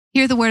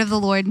Hear the word of the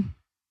Lord.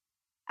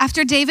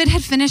 After David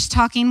had finished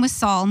talking with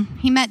Saul,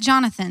 he met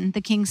Jonathan,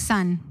 the king's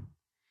son.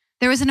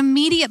 There was an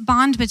immediate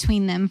bond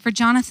between them, for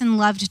Jonathan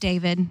loved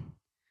David.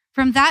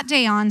 From that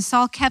day on,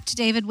 Saul kept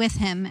David with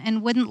him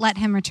and wouldn't let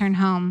him return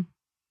home.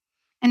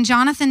 And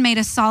Jonathan made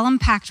a solemn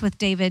pact with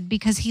David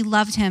because he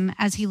loved him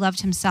as he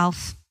loved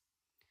himself.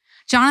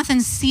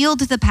 Jonathan sealed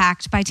the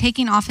pact by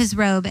taking off his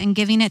robe and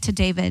giving it to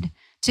David,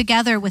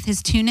 together with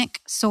his tunic,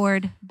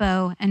 sword,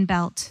 bow, and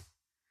belt.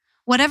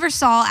 Whatever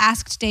Saul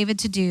asked David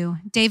to do,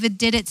 David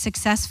did it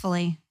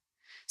successfully.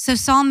 So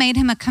Saul made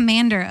him a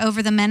commander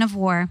over the men of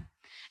war,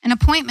 an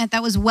appointment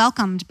that was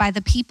welcomed by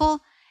the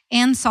people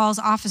and Saul's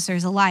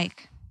officers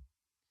alike.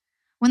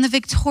 When the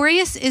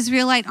victorious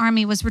Israelite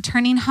army was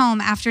returning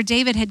home after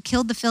David had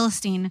killed the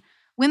Philistine,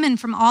 women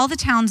from all the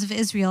towns of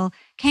Israel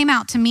came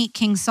out to meet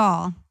King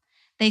Saul.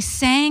 They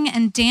sang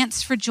and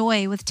danced for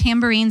joy with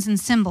tambourines and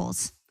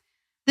cymbals.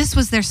 This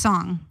was their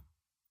song.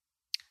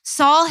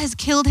 Saul has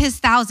killed his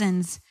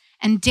thousands,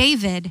 and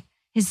David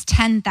his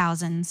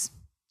 10,000s.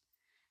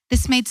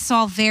 This made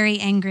Saul very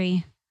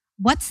angry.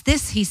 What's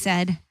this, he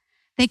said.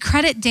 They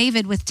credit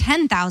David with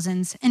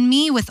 10,000s and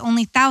me with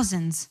only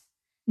thousands.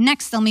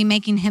 Next, they'll be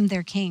making him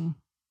their king.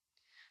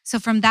 So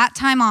from that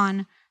time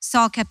on,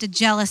 Saul kept a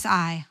jealous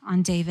eye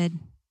on David.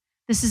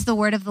 This is the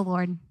word of the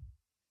Lord.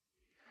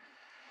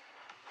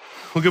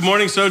 Well, good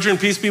morning, Sojourn.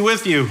 Peace be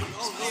with you.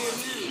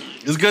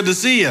 It's good to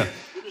see you.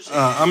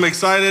 I'm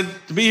excited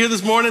to be here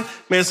this morning.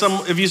 Man,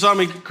 if you saw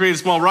me create a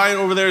small riot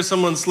over there,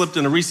 someone slipped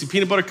in a Reese's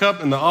peanut butter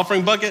cup in the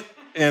offering bucket,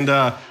 and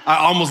I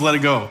almost let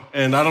it go.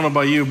 And I don't know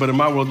about you, but in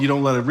my world, you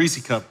don't let a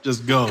Reese's cup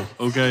just go,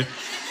 okay?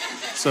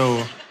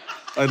 So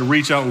I had to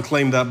reach out and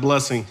claim that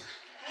blessing.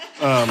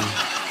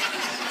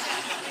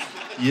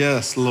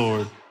 Yes,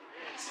 Lord.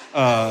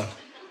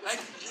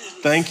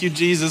 Thank you,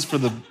 Jesus, for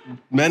the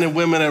men and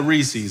women at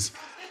Reese's.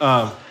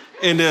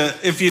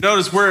 If you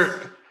notice,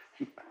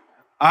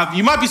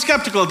 you might be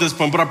skeptical at this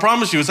point, but I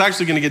promise you it's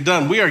actually going to get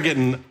done. We are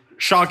getting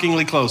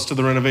shockingly close to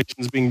the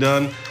renovations being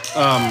done.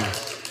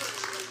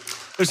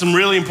 There's some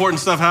really important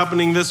stuff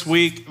happening this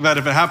week that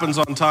if it happens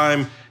on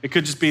time, it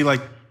could just be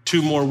like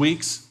 2 more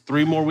weeks,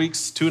 3 more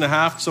weeks,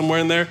 2.5, somewhere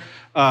in there.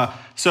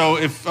 So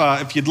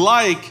if you'd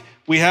like,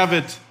 we have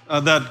it,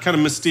 that kind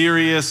of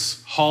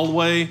mysterious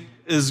hallway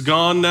is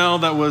gone now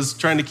that was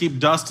trying to keep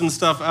dust and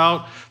stuff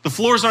out. The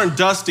floors aren't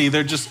dusty,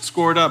 they're just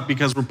scored up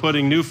because we're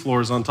putting new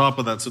floors on top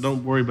of that, so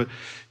don't worry, but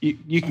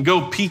you can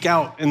go peek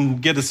out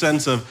and get a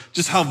sense of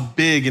just how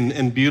big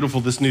and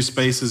beautiful this new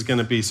space is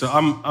gonna be. So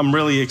I'm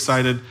really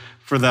excited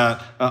for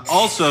that.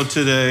 Also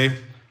today,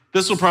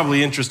 this will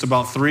probably interest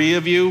about 3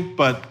 of you,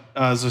 but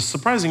it's a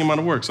surprising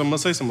amount of work, so I'm gonna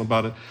say something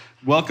about it.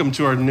 Welcome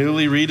to our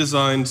newly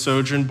redesigned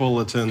Sojourn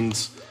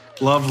bulletins.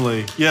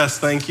 Lovely. Yes,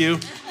 thank you.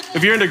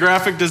 If you're into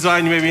graphic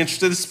design, you may be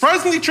interested. It's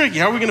surprisingly tricky.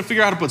 How are we going to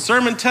figure out how to put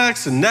sermon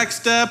text and next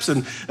steps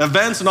and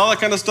events and all that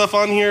kind of stuff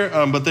on here?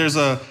 But there's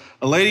a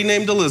lady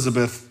named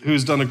Elizabeth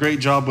who's done a great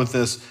job with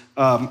this.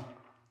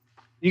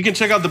 You can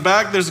check out the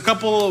back. There's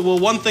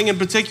one thing in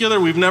particular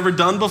we've never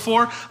done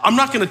before. I'm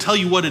not going to tell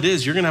you what it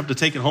is. You're going to have to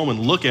take it home and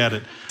look at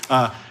it.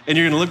 And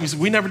you're going to look at me and say,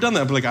 we never done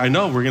that. I'll be like, I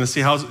know. We're going to see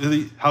how's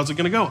it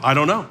going to go. I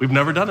don't know. We've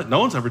never done it. No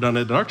one's ever done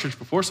it in our church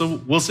before, so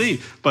we'll see.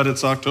 But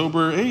it's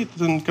October 8th,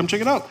 and come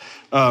check it out.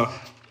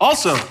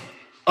 Also,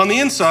 on the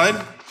inside,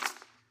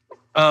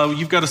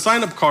 you've got a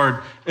sign-up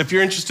card if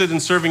you're interested in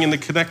serving in the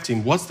Connect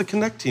team. What's the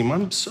Connect team?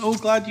 I'm so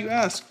glad you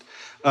asked.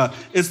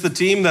 It's the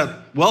team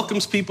that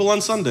welcomes people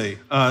on Sunday.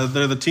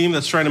 They're the team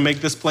that's trying to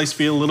make this place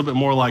feel a little bit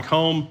more like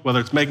home, whether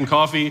it's making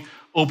coffee,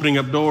 opening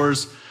up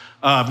doors,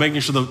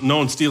 making sure that no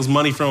one steals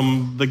money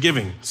from the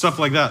giving, stuff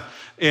like that.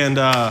 And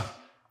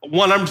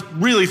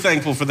I'm really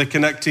thankful for the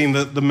Connect team,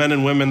 the men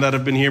and women that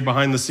have been here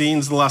behind the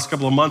scenes the last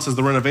couple of months as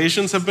the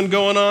renovations have been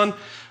going on.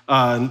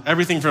 And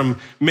everything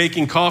from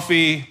making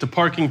coffee to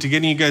parking to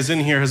getting you guys in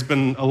here has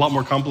been a lot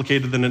more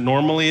complicated than it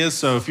normally is.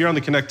 So if you're on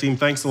the Connect team,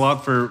 thanks a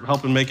lot for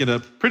helping make it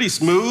a pretty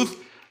smooth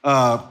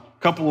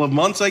couple of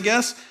months, I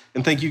guess.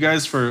 And thank you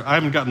guys I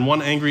haven't gotten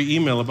one angry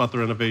email about the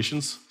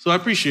renovations, so I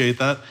appreciate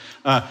that.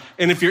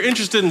 And if you're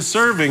interested in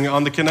serving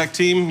on the Connect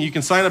team, you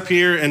can sign up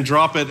here and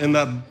drop it in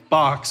that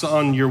box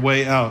on your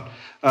way out.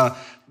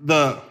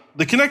 The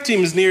Connect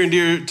team is near and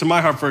dear to my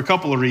heart for a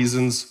couple of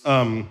reasons.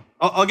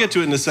 I'll get to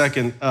it in a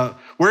second.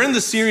 We're in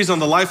the series on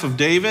the life of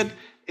David,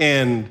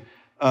 and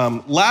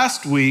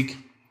last week,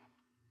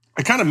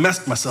 I kind of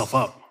messed myself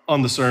up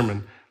on the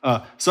sermon.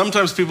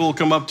 Sometimes people will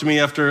come up to me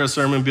after a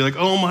sermon and be like,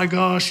 oh my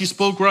gosh, you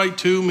spoke right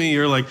to me,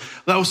 or like,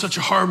 that was such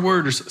a hard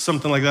word, or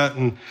something like that.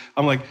 And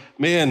I'm like,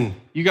 man,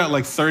 you got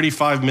like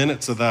 35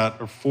 minutes of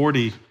that, or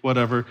 40,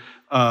 whatever.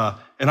 And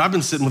I've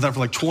been sitting with that for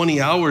like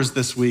 20 hours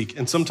this week,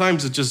 and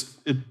sometimes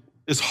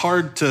it's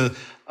hard to,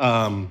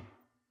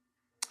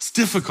 it's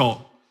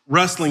difficult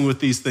wrestling with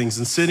these things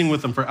and sitting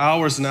with them for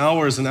hours and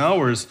hours and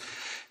hours.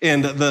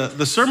 And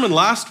the sermon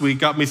last week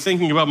got me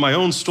thinking about my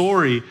own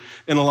story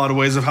in a lot of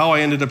ways of how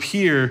I ended up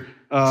here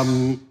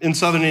in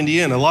Southern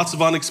Indiana. Lots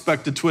of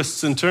unexpected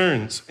twists and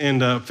turns.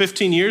 And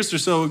 15 years or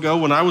so ago,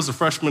 when I was a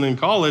freshman in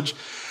college,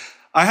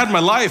 I had my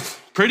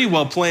life pretty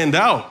well planned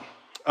out.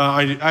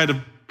 I had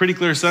a pretty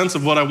clear sense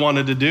of what I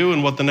wanted to do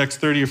and what the next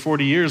 30 or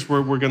 40 years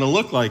were going to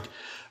look like.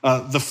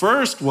 The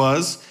first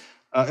was,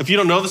 if you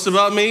don't know this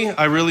about me,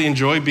 I really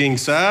enjoy being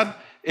sad.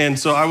 And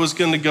so I was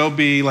going to go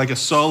be like a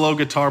solo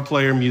guitar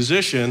player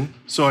musician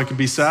so I could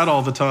be sad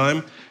all the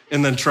time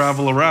and then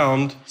travel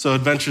around. So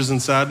adventures in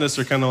sadness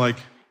are kind of like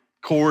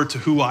core to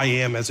who I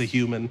am as a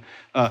human.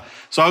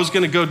 So I was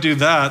going to go do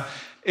that.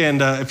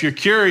 And if you're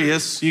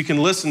curious, you can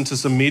listen to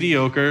some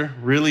mediocre,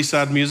 really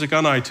sad music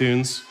on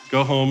iTunes.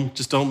 Go home.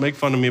 Just don't make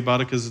fun of me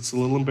about it because it's a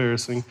little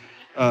embarrassing.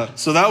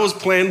 So that was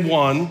plan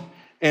one.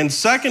 And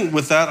second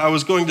with that, I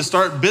was going to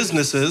start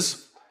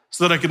businesses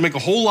so that I could make a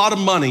whole lot of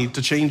money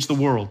to change the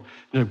world.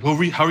 You're like, well,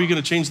 how are you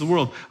going to change the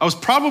world? I was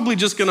probably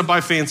just going to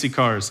buy fancy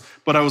cars,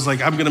 but I was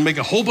like, I'm going to make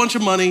a whole bunch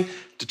of money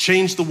to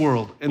change the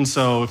world. And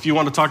so if you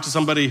want to talk to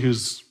somebody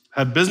who's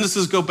had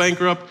businesses go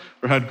bankrupt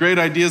or had great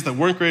ideas that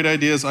weren't great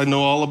ideas, I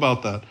know all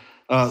about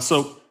that.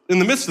 So in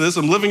the midst of this,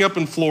 I'm living up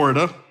in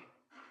Florida.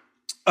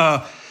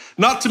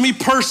 Not to me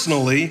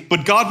personally,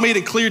 but God made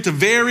it clear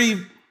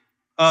to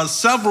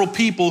several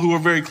people who were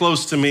very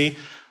close to me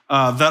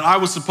that I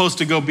was supposed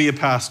to go be a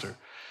pastor.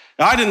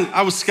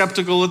 I was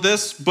skeptical of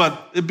this,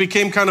 but it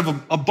became kind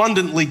of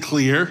abundantly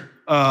clear,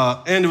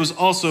 and it was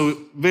also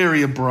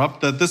very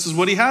abrupt that this is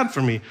what he had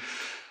for me.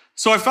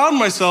 So I found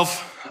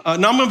myself, now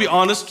I'm going to be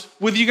honest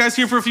with you guys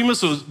here for a few minutes,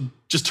 so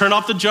just turn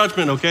off the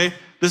judgment, okay?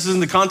 This is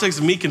in the context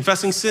of me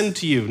confessing sin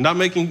to you, not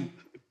making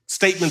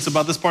statements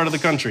about this part of the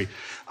country.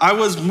 I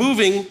was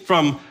moving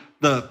from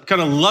the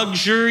kind of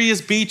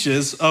luxurious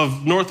beaches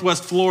of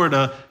Northwest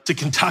Florida to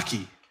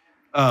Kentucky,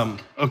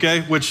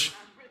 okay? Which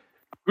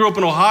grew up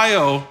in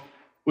Ohio,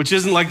 which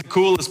isn't like the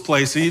coolest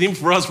place. And even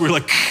for us, we're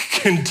like,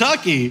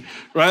 Kentucky,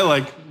 right?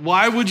 Like,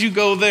 why would you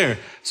go there?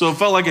 So it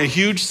felt like a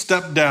huge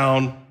step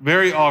down,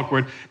 very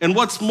awkward. And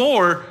what's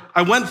more,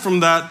 I went from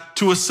that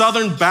to a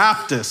Southern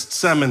Baptist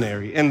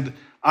seminary. And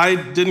I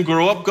didn't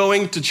grow up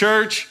going to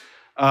church.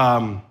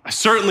 I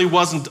certainly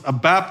wasn't a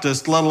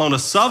Baptist, let alone a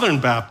Southern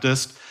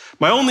Baptist.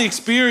 My only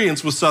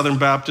experience with Southern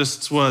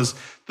Baptists was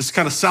this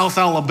kind of South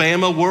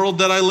Alabama world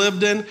that I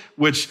lived in,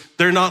 which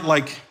they're not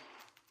like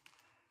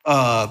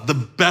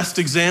the best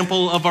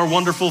example of our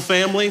wonderful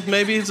family,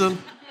 maybe is a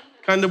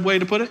kind of way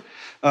to put it.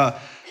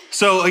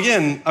 So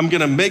again, I'm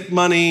going to make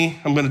money.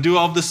 I'm going to do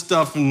all this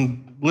stuff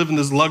and live in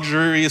this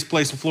luxurious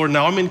place in Florida.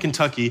 Now I'm in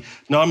Kentucky.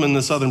 Now I'm in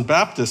the Southern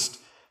Baptist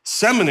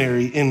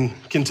Seminary in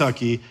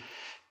Kentucky.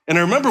 And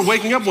I remember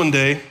waking up one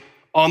day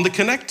on the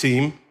Connect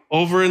team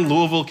over in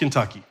Louisville,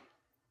 Kentucky.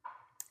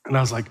 And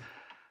I was like,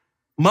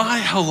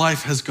 how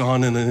life has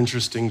gone in an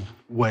interesting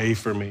way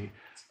for me.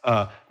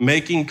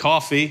 Making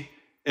coffee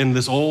in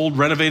this old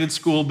renovated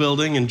school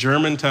building in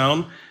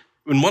Germantown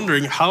and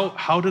wondering,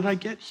 how did I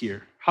get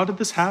here? How did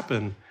this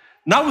happen?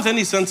 Not with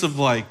any sense of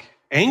like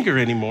anger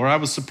anymore. I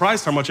was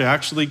surprised how much I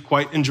actually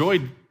quite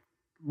enjoyed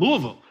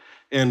Louisville.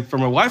 And for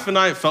my wife and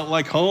I, it felt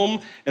like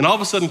home. And all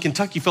of a sudden,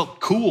 Kentucky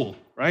felt cool,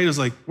 right? It was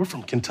like, we're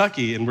from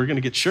Kentucky and we're going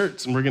to get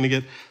shirts and we're going to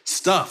get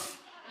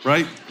stuff,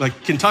 right?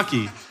 Like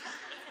Kentucky.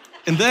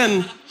 And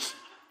then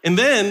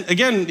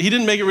again, he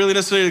didn't make it really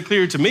necessarily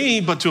clear to me,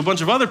 but to a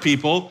bunch of other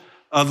people,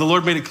 the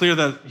Lord made it clear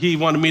that he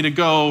wanted me to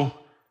go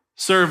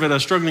serve at a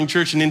struggling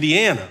church in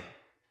Indiana,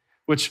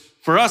 which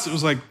for us, it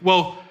was like,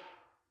 well,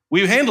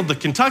 we handled the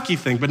Kentucky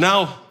thing, but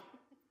now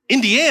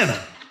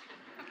Indiana.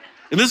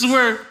 And this is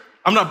where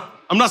I'm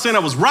not saying I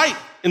was right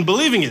in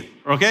believing it,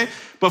 okay?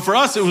 But for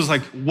us, it was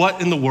like,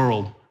 what in the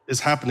world is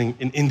happening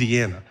in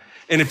Indiana?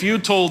 And if you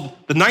told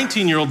the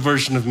 19-year-old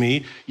version of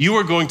me, you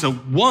are going to,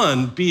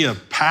 1, be a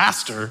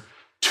pastor,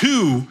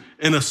 2,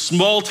 in a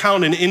small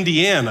town in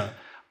Indiana,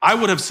 I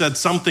would have said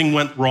something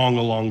went wrong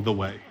along the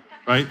way,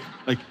 right?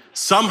 Like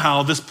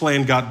somehow this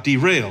plan got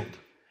derailed.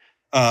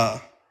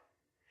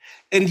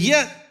 And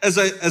yet, as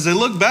I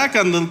look back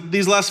on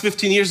these last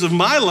 15 years of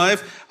my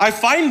life, I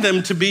find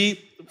them to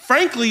be,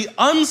 frankly,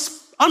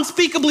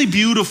 unspeakably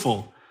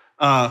beautiful.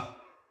 I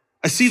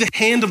see the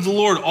hand of the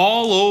Lord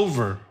all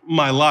over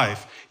my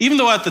life. Even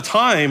though at the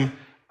time,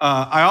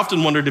 I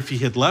often wondered if he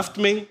had left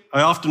me.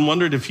 I often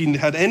wondered if he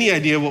had any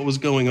idea what was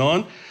going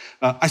on.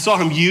 I saw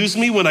him use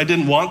me when I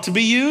didn't want to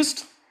be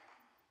used.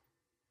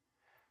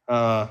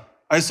 I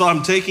saw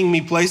him taking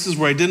me places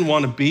where I didn't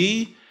want to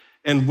be.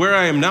 And where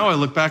I am now, I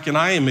look back and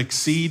I am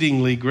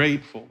exceedingly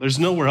grateful. There's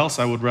nowhere else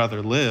I would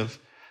rather live.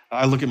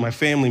 I look at my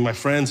family, my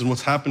friends, and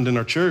what's happened in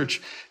our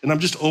church, and I'm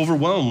just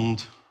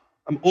overwhelmed.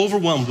 I'm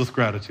overwhelmed with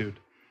gratitude.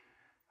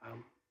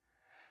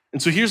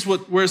 And so here's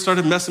where it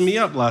started messing me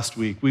up last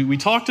week. We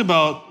talked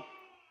about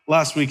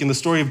last week in the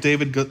story of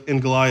David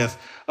and Goliath,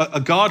 a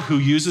God who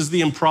uses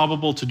the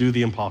improbable to do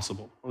the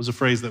impossible. It was a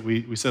phrase that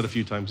we said a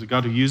few times, a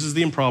God who uses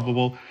the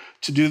improbable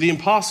to do the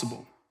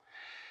impossible.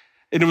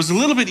 And it was a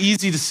little bit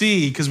easy to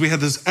see because we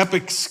had this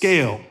epic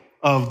scale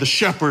of the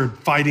shepherd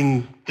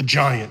fighting the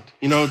giant.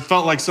 You know, it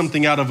felt like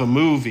something out of a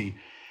movie.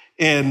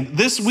 And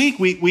this week,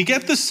 we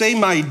get the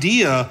same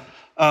idea,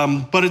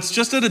 but it's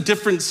just at a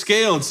different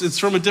scale. It's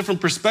from a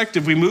different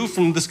perspective. We move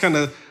from this kind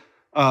of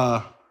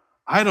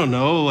I don't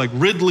know, like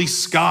Ridley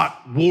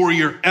Scott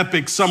warrior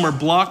epic summer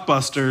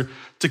blockbuster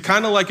to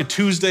kind of like a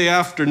Tuesday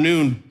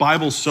afternoon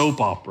Bible soap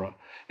opera.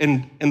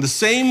 And the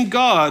same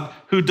God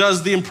who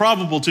does the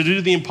improbable to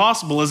do the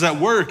impossible is at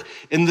work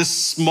in this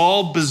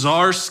small,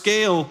 bizarre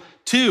scale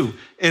too.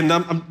 And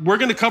we're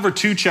going to cover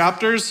 2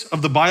 chapters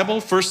of the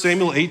Bible, 1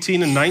 Samuel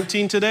 18 and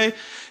 19 today.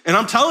 And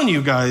I'm telling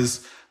you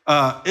guys,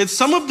 it's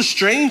some of the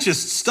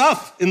strangest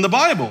stuff in the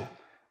Bible.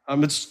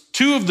 It's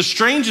 2 of the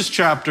strangest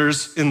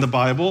chapters in the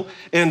Bible.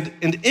 And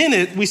in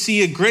it, we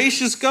see a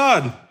gracious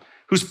God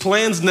whose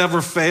plans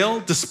never fail,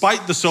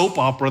 despite the soap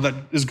opera that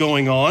is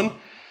going on.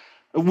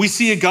 We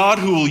see a God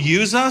who will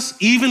use us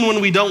even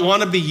when we don't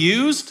want to be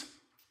used.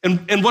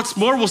 And what's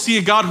more, we'll see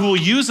a God who will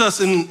use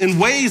us in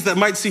ways that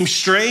might seem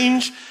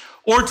strange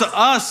or to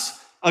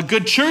us, a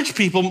good church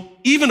people,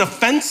 even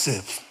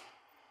offensive.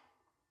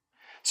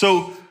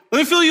 So let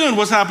me fill you in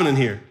what's happening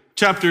here.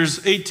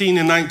 Chapters 18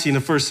 and 19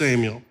 of 1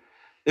 Samuel.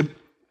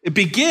 It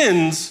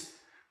begins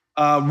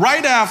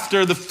right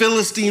after the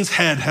Philistines'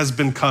 head has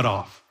been cut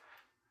off.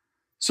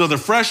 So they're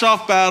fresh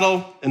off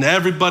battle and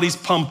everybody's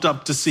pumped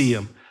up to see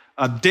him.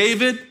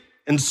 David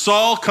and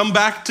Saul come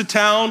back to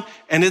town,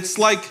 and it's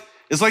like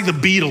the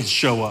Beatles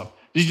show up.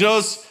 Did you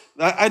notice?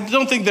 I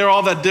don't think they're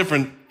all that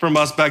different from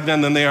us back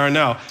then than they are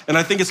now. And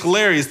I think it's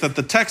hilarious that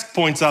the text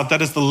points out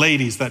that it's the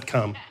ladies that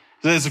come.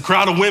 There's a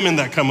crowd of women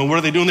that come, and what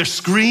are they doing? They're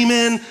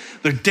screaming,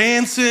 they're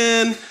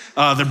dancing,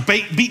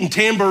 they're beating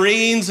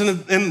tambourines.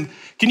 And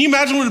can you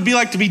imagine what it'd be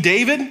like to be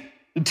David,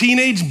 a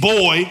teenage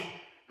boy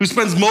who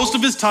spends most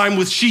of his time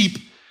with sheep,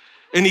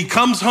 and he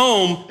comes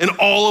home and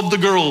all of the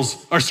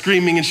girls are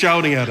screaming and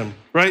shouting at him,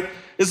 right?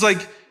 It's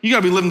like, you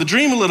gotta be living the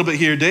dream a little bit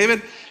here,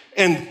 David.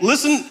 And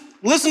listen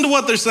to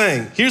what they're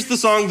saying. Here's the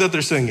song that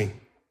they're singing.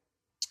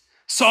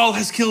 Saul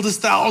has killed his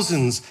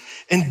thousands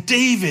and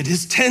David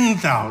his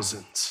 10,000s.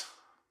 And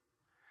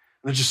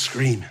they're just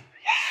screaming.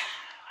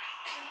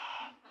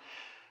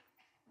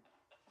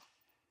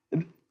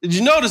 Yeah. Did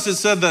you notice it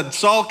said that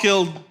Saul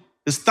killed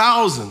his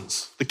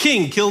thousands? The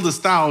king killed his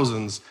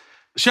thousands.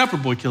 The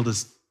shepherd boy killed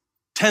his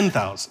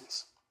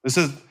 10,000s. It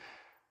says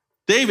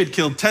David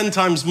killed 10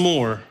 times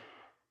more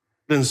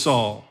than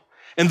Saul.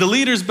 And the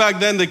leaders back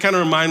then, they kind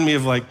of remind me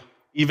of like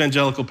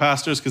evangelical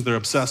pastors because they're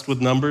obsessed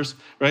with numbers,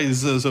 right?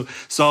 So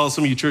Saul,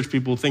 some of you church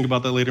people will think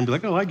about that later and be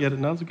like, oh, I get it.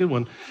 Now it's a good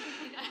one.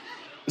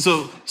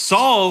 So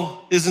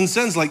Saul is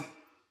incensed, like,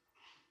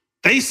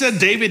 they said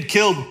David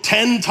killed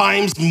 10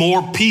 times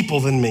more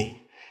people than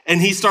me. And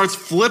he starts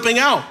flipping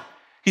out.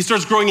 He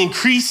starts growing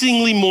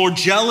increasingly more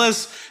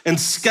jealous and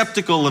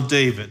skeptical of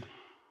David.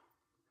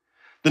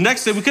 The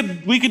next day,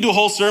 we could do a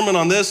whole sermon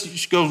on this. You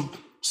should go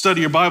study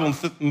your Bible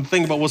and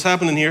think about what's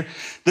happening here.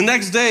 The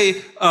next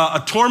day,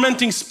 a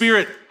tormenting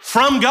spirit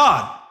from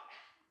God,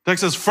 the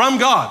text says from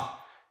God,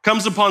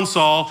 comes upon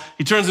Saul.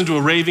 He turns into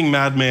a raving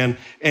madman,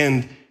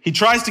 and he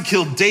tries to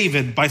kill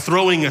David by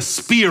throwing a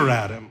spear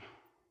at him.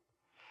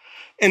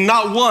 And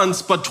not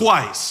once, but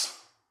twice.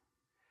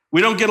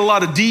 We don't get a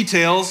lot of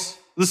details.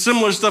 The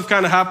similar stuff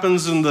kind of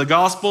happens in the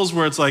Gospels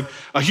where it's like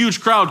a huge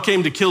crowd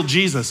came to kill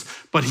Jesus,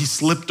 but he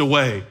slipped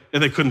away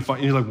and they couldn't find.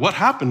 And you're like, what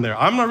happened there?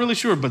 I'm not really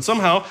sure, but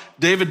somehow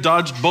David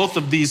dodged both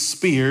of these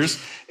spears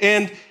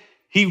and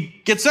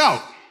he gets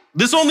out.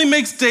 This only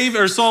makes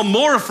Saul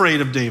more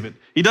afraid of David.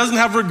 He doesn't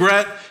have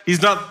regret.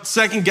 He's not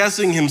second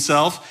guessing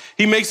himself.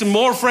 He makes him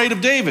more afraid of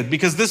David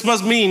because this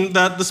must mean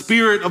that the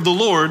Spirit of the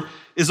Lord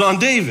is on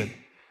David.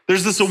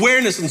 There's this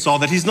awareness in Saul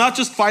that he's not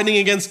just fighting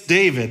against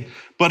David,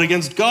 but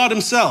against God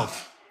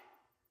himself.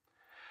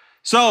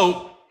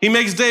 So he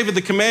makes David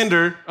the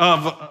commander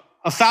of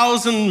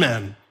 1,000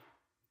 men,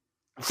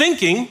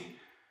 thinking,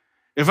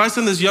 if I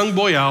send this young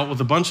boy out with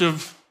a bunch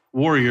of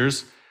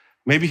warriors,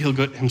 maybe he'll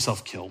get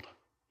himself killed.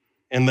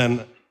 And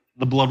then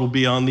the blood will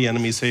be on the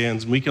enemy's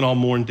hands, and we can all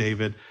mourn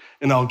David,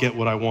 and I'll get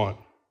what I want.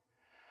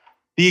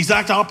 The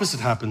exact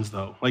opposite happens,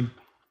 though. Like,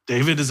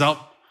 David is out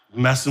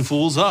messing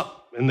fools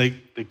up, and they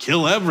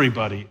kill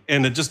everybody,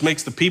 and it just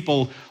makes the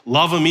people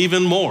love him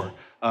even more.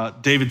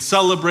 David's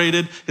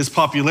celebrated, his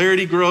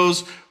popularity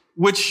grows,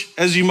 which,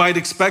 as you might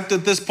expect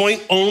at this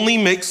point, only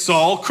makes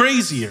Saul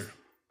crazier.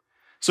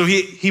 So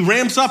he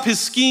ramps up his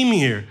scheme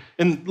here.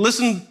 And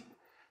listen,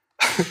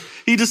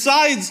 he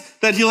decides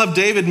that he'll have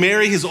David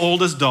marry his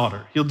oldest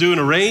daughter. He'll do an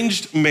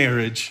arranged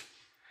marriage,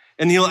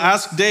 and he'll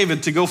ask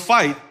David to go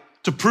fight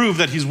to prove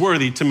that he's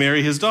worthy to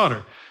marry his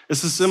daughter.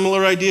 It's a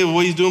similar idea of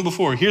what he's doing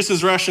before. Here's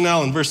his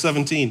rationale in verse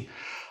 17.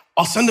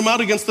 I'll send him out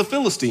against the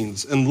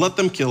Philistines and let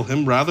them kill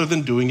him rather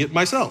than doing it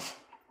myself.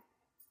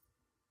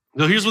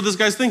 So here's what this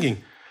guy's thinking.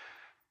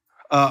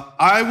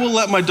 I will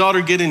let my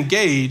daughter get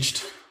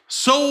engaged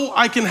so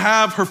I can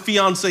have her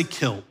fiance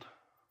killed.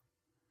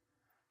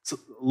 It's a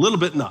little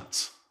bit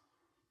nuts.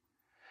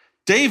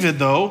 David,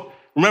 though,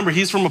 remember,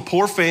 he's from a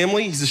poor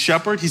family. He's a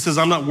shepherd. He says,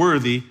 I'm not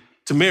worthy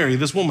to marry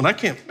this woman. I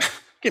can't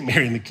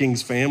marry in the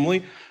king's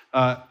family.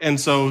 And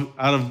so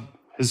out of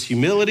his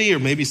humility or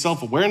maybe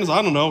self-awareness,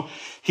 I don't know,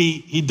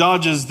 he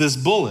dodges this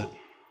bullet.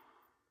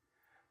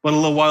 But a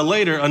little while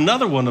later,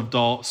 another one of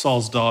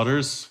Saul's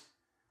daughters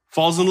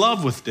falls in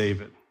love with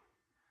David.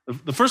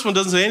 The first one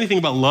doesn't say anything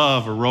about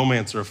love or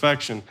romance or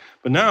affection,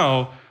 but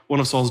now one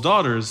of Saul's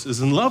daughters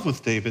is in love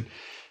with David,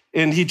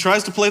 and he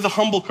tries to play the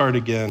humble card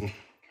again.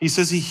 He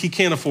says he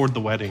can't afford the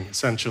wedding,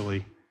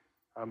 essentially.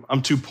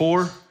 I'm too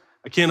poor.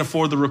 I can't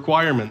afford the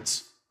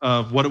requirements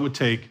of what it would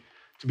take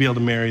to be able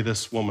to marry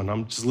this woman.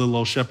 I'm just a little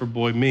old shepherd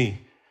boy,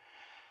 me.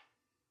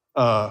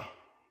 Now,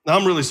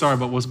 I'm really sorry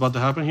about what's about to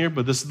happen here,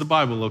 but this is the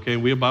Bible, okay?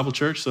 We have Bible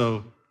church,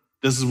 so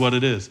this is what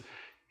it is.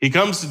 He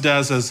comes to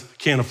dad, says,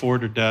 can't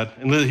afford her, dad.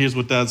 And here's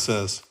what dad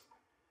says.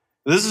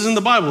 This is in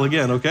the Bible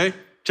again, okay?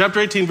 Chapter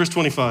 18, verse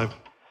 25.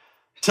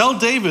 Tell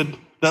David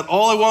that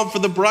all I want for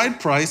the bride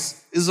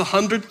price is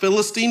 100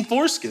 Philistine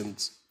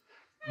foreskins.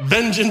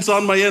 Vengeance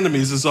on my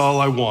enemies is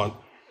all I want.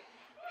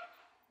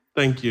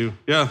 Thank you.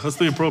 Yeah, that's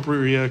the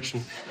appropriate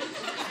reaction.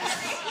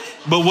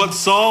 But what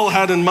Saul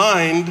had in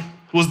mind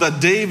was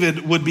that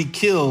David would be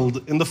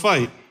killed in the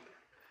fight.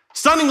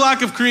 Stunning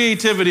lack of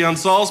creativity on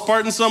Saul's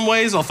part in some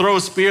ways. I'll throw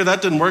a spear.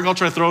 That didn't work. I'll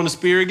try throwing a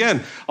spear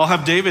again. I'll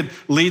have David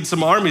lead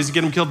some armies to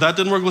get him killed. That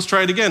didn't work. Let's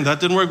try it again. That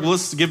didn't work. Well,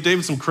 let's give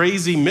David some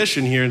crazy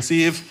mission here and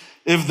see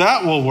if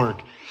that will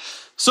work.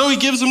 So he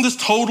gives him this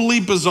totally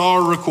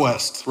bizarre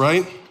request,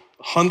 right?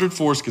 100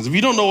 foreskins. If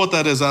you don't know what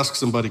that is, ask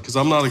somebody, because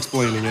I'm not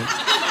explaining it.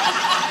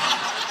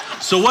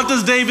 So what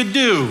does David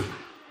do?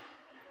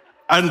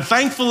 And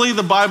thankfully,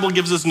 the Bible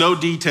gives us no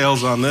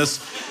details on this.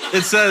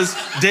 It says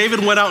David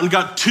went out and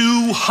got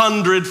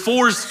 200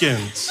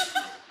 foreskins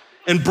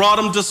and brought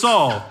them to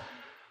Saul.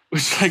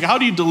 Which, like, how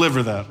do you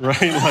deliver that,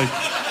 right? Like,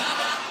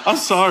 I'm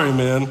sorry,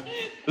 man.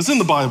 It's in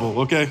the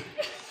Bible, okay?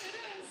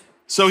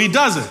 So he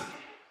does it.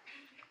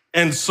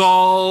 And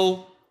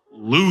Saul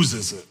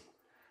loses it.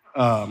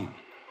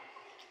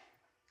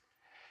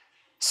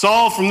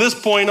 Saul, from this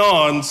point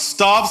on,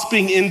 stops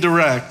being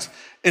indirect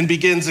and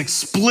begins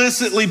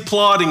explicitly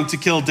plotting to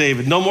kill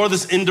David. No more of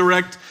this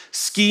indirect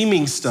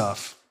scheming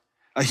stuff.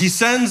 He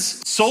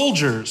sends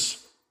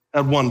soldiers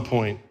at one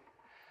point.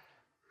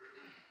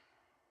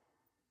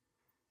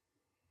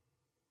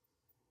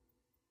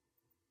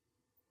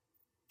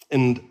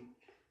 And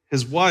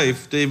his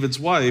wife, David's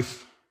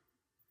wife,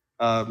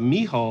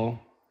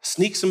 Michal,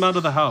 sneaks him out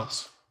of the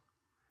house.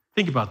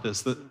 Think about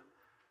this. The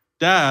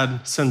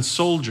dad sends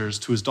soldiers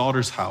to his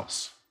daughter's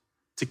house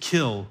to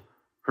kill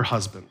her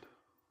husband.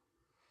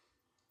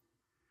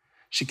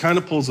 She kind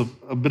of pulls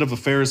a bit of a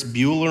Ferris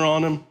Bueller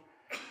on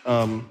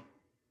him.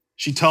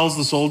 She tells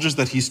the soldiers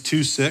that he's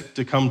too sick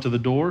to come to the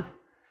door.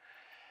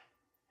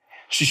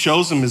 She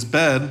shows him his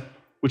bed,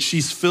 which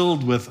she's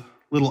filled with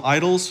little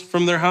idols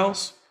from their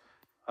house,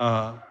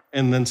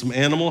 and then some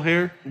animal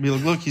hair. And be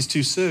like, look, he's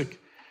too sick.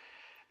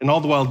 And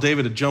all the while,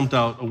 David had jumped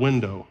out a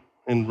window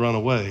and run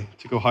away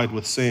to go hide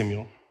with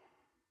Samuel.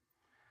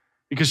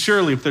 Because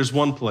surely if there's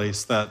one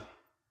place that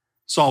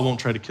Saul won't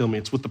try to kill me,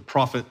 it's with the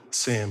prophet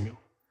Samuel.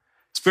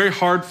 It's very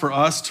hard for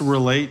us to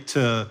relate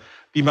to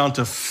the amount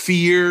of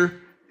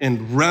fear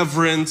and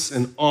reverence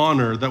and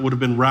honor that would have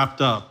been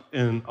wrapped up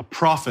in a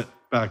prophet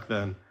back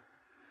then.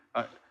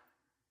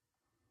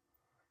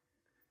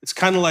 It's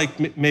kind of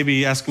like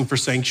maybe asking for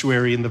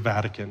sanctuary in the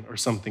Vatican or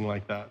something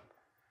like that.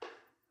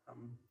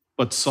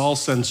 But Saul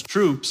sends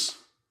troops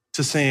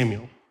to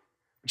Samuel.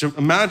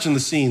 Imagine the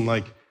scene,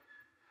 like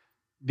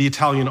the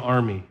Italian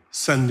army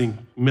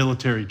sending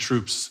military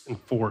troops in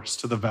force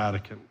to the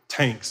Vatican,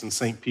 tanks in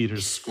St.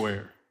 Peter's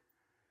Square.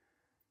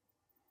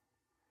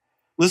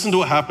 Listen to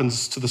what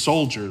happens to the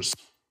soldiers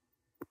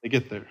when they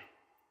get there.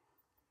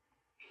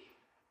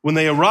 When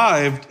they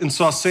arrived and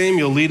saw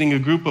Samuel leading a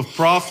group of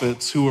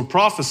prophets who were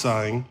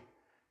prophesying,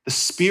 the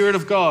Spirit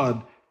of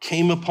God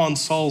came upon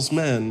Saul's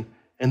men,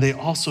 and they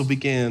also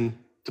began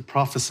to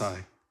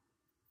prophesy.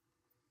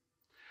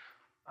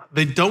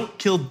 They don't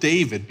kill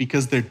David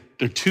because they're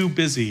too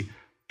busy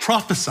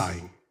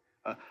prophesying,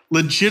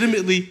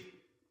 legitimately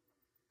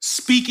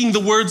speaking the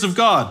words of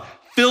God,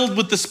 filled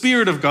with the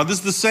Spirit of God. This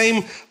is the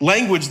same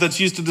language that's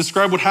used to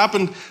describe what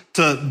happened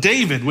to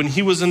David when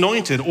he was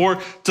anointed,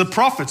 or to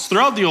prophets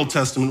throughout the Old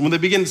Testament when they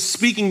begin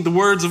speaking the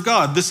words of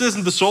God. This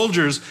isn't the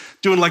soldiers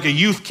doing like a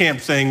youth camp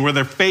thing where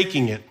they're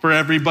faking it for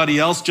everybody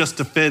else just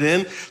to fit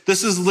in.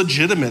 This is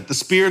legitimate. The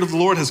Spirit of the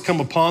Lord has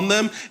come upon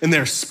them, and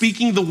they're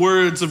speaking the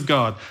words of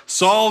God.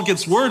 Saul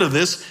gets word of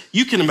this.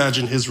 You can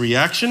imagine his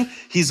reaction.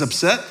 He's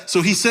upset,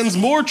 so he sends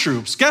more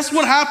troops. Guess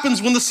what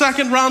happens when the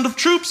second round of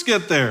troops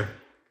get there?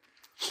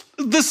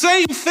 The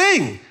same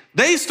thing.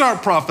 They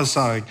start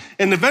prophesying.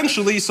 And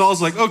eventually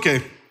Saul's like,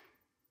 okay,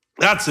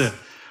 that's it.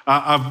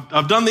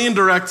 I've done the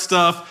indirect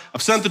stuff.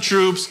 I've sent the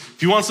troops.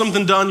 If you want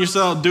something done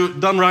yourself,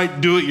 done right,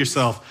 do it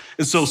yourself.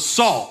 And so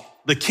Saul,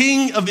 the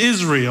king of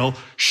Israel,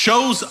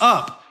 shows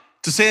up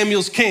to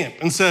Samuel's camp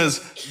and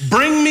says,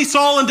 bring me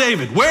Saul and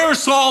David. Where are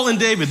Saul and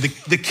David?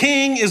 The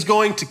king is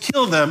going to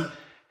kill them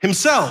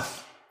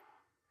himself.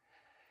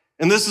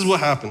 And this is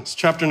what happens.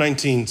 Chapter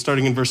 19,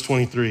 starting in verse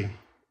 23.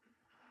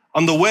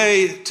 On the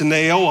way to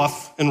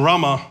Naioth in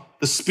Ramah,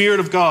 the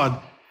Spirit of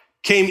God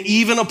came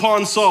even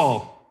upon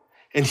Saul,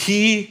 and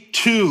he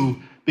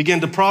too began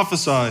to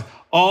prophesy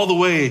all the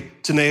way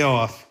to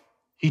Naioth.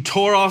 He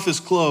tore off his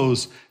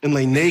clothes and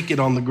lay naked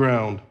on the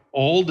ground.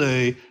 all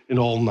day and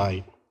all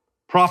night,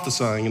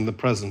 prophesying in the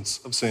presence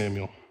of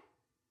Samuel.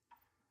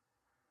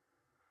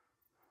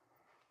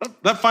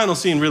 That final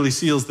scene really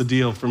seals the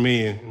deal for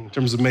me in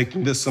terms of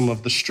making this some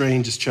of the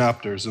strangest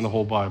chapters in the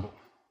whole Bible.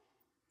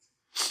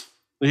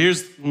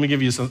 Let me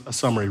give you a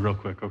summary real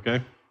quick,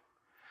 okay?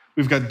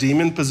 We've got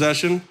demon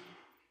possession,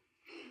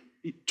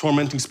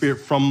 tormenting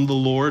spirit from the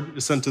Lord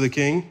is sent to the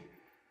king.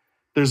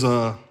 There's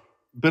a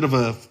bit of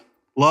a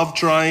love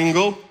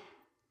triangle.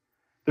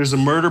 There's a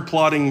murder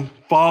plotting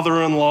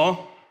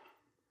father-in-law.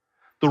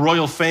 The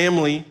royal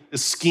family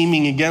is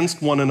scheming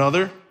against one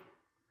another.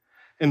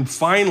 And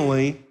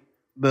finally,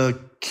 the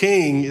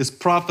king is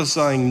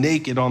prophesying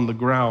naked on the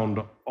ground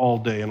all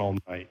day and all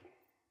night.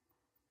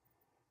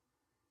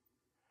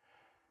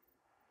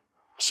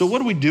 So what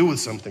do we do with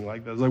something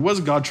like this? Like, what is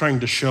God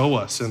trying to show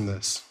us in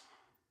this?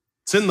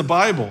 It's in the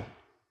Bible.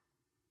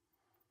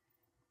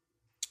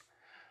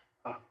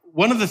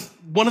 One of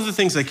the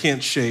things I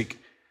can't shake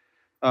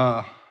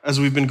as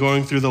we've been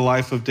going through the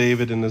life of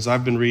David and as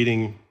I've been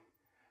reading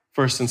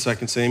 1st and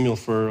 2nd Samuel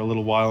for a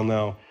little while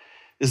now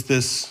is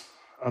this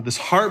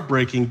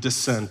heartbreaking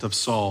descent of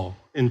Saul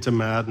into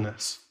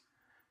madness.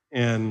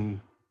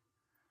 And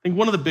I think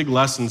one of the big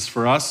lessons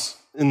for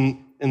us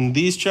in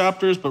these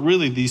chapters, but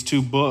really these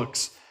two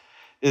books,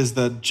 is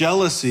that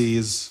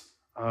jealousy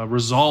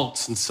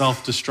results in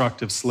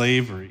self-destructive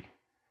slavery.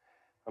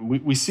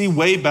 We see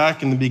way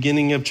back in the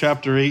beginning of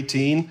chapter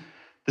 18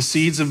 the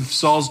seeds of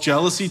Saul's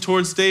jealousy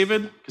towards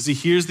David because he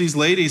hears these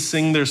ladies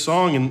sing their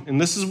song.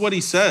 And this is what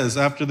he says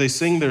after they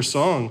sing their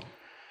song.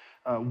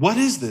 What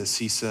is this,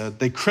 he said.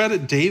 They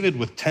credit David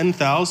with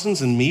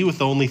 10,000s and me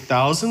with only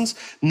thousands.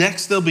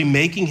 Next, they'll be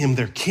making him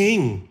their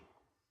king.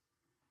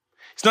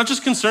 He's not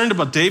just concerned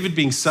about David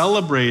being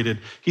celebrated.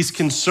 He's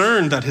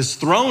concerned that his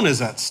throne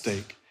is at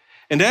stake.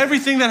 And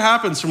everything that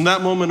happens from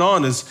that moment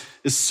on is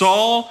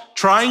Saul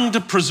trying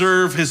to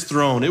preserve his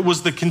throne. It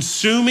was the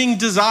consuming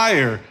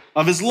desire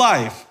of his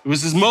life. It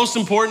was his most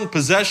important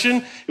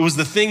possession. It was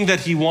the thing that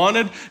he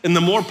wanted. And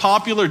the more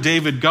popular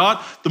David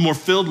got, the more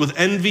filled with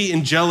envy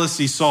and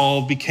jealousy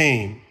Saul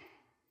became.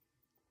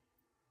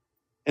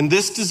 And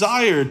this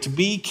desire to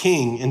be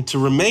king and to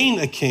remain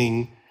a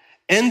king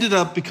ended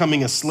up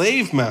becoming a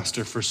slave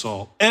master for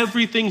Saul.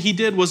 Everything he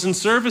did was in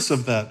service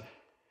of that.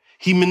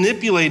 He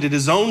manipulated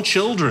his own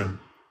children.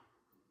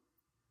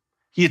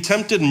 He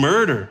attempted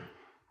murder.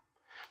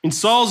 And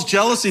Saul's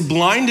jealousy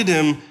blinded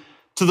him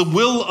to the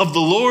will of the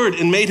Lord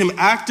and made him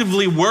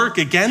actively work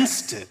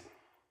against it.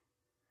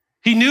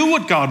 He knew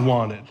what God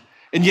wanted,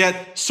 and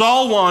yet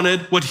Saul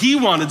wanted what he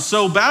wanted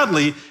so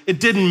badly, it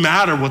didn't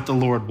matter what the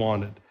Lord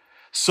wanted.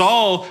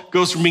 Saul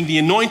goes from being the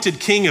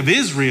anointed king of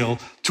Israel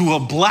to a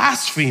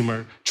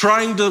blasphemer,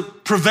 trying to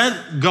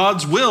prevent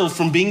God's will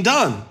from being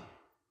done.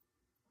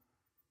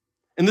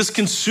 And this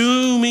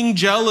consuming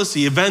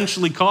jealousy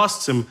eventually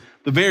costs him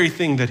the very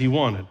thing that he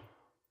wanted.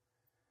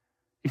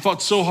 He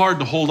fought so hard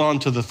to hold on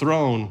to the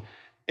throne,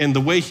 and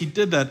the way he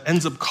did that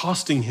ends up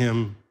costing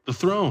him the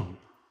throne.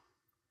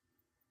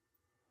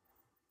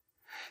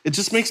 It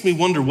just makes me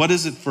wonder, what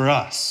is it for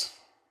us?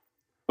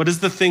 What is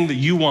the thing that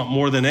you want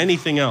more than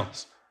anything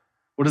else?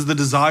 What is the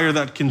desire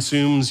that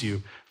consumes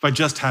you? If I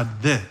just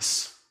had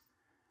this,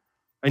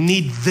 I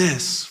need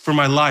this for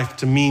my life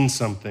to mean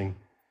something.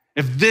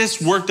 If this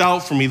worked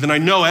out for me, then I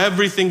know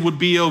everything would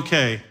be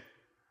okay.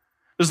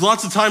 There's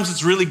lots of times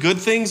it's really good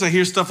things. I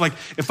hear stuff like,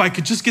 if I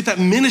could just get that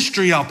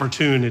ministry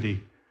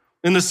opportunity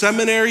in the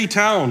seminary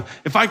town,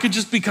 if I could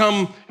just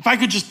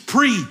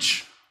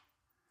preach.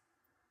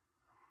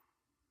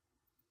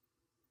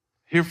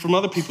 Hear from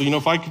other people,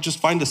 if I could just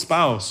find a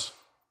spouse,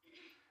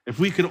 if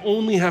we could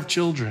only have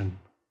children.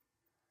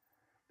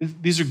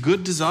 These are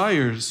good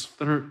desires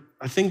that are,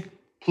 I think,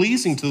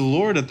 pleasing to the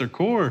Lord at their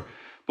core.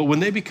 But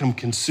when they become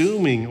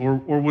consuming, or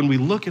when we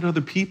look at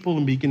other people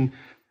and begin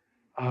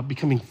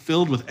becoming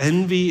filled with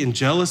envy and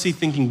jealousy,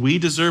 thinking we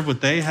deserve what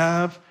they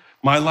have,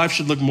 my life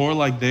should look more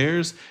like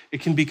theirs,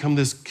 it can become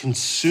this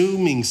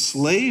consuming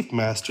slave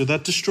master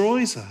that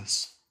destroys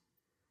us.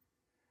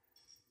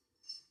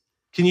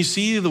 Can you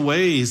see the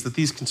ways that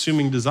these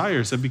consuming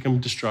desires have become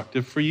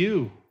destructive for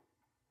you?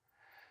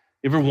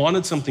 You ever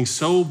wanted something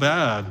so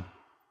bad,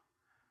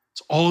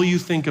 it's all you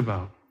think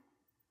about?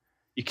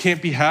 You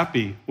can't be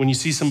happy when you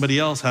see somebody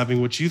else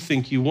having what you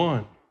think you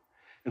want.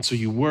 And so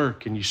you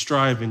work and you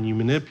strive and you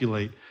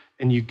manipulate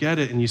and you get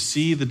it and you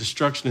see the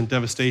destruction and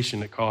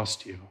devastation it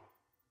cost you.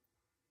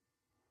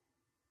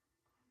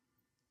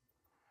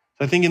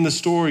 I think in the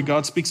story,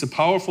 God speaks a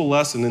powerful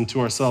lesson into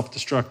our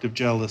self-destructive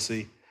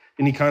jealousy,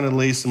 and he kind of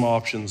lays some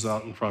options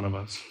out in front of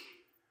us.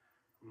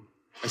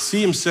 I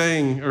see him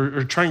saying,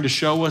 or trying to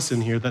show us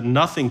in here, that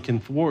nothing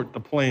can thwart the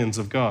plans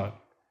of God,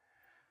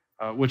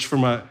 which for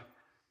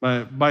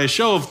by a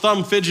show of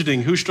thumb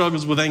fidgeting, who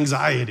struggles with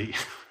anxiety?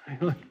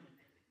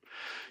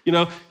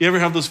 You ever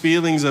have those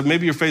feelings of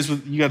maybe you're faced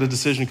with, you got a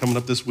decision coming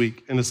up this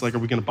week, and it's like, are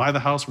we going to buy the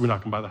house or are we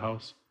not going to buy the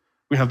house?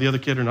 We have the other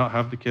kid or not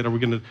have the kid? Are we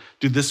going to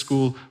do this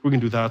school? We're going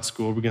to do that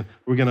school.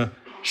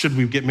 Should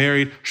we get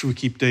married? Should we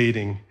keep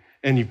dating?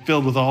 And you're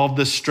filled with all of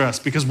this stress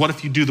because what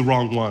if you do the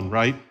wrong one,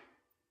 right?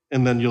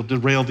 and then you'll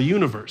derail the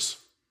universe.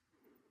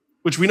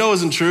 Which we know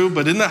isn't true,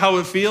 but isn't that how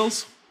it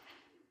feels?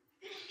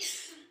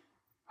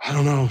 I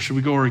don't know, should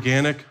we go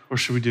organic or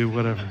should we do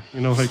whatever?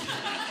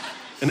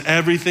 And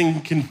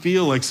everything can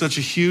feel like such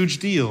a huge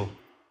deal.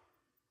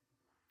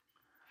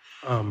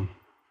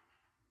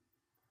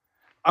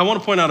 I want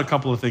to point out a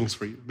couple of things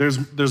for you.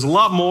 There's a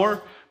lot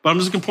more, but I'm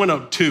just going to point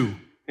out two,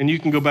 and you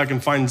can go back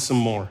and find some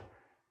more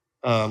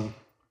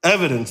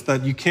evidence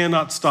that you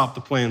cannot stop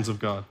the plans of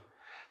God.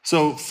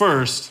 So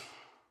first,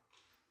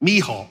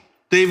 Michal,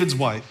 David's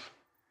wife.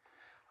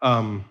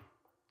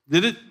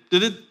 Did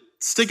it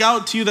stick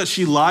out to you that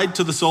she lied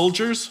to the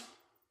soldiers?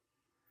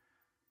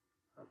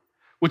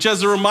 Which,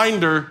 as a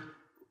reminder,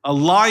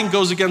 lying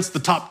goes against the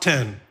top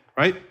 10,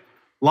 right?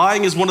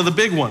 Lying is one of the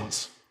big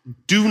ones.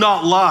 Do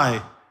not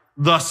lie,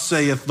 thus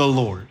saith the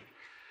Lord.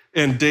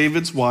 And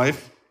David's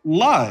wife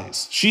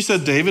lies. She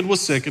said David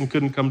was sick and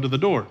couldn't come to the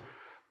door.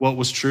 What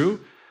was true?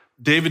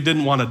 David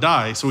didn't want to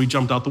die, so he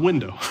jumped out the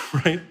window,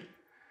 right?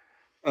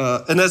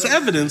 And as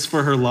evidence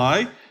for her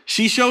lie,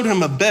 she showed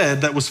him a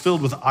bed that was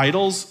filled with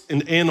idols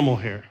and animal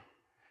hair.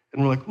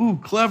 And we're like, ooh,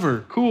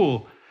 clever,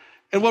 cool.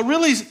 And what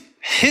really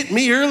hit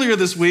me earlier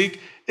this week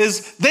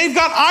is they've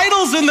got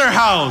idols in their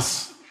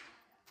house.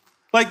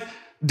 Like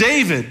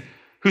David,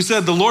 who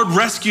said, the Lord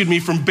rescued me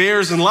from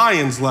bears and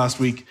lions last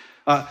week.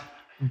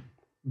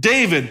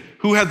 David,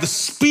 who had the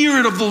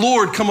Spirit of the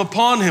Lord come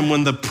upon him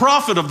when the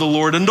prophet of the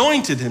Lord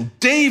anointed him.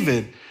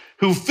 David,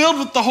 who filled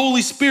with the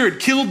Holy Spirit,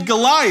 killed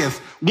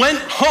Goliath, went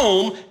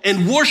home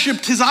and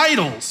worshiped his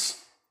idols.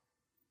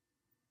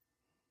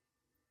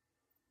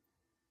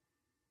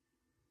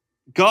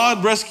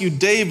 God rescued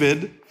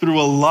David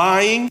through a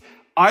lying,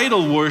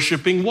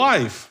 idol-worshiping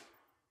wife.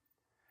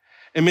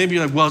 And maybe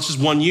you're like, well, it's just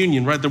one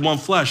union, right? They're one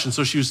flesh. And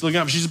so she was looking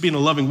out, she's just being a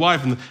loving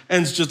wife, and the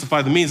ends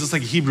justify the means. It's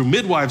like a Hebrew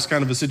midwives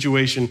kind of a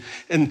situation.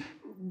 And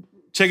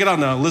check it out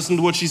now. Listen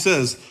to what she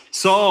says.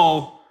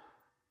 Saul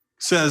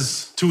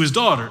says to his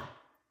daughter,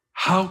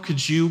 how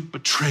could you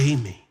betray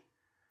me?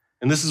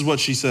 And this is what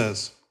she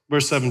says,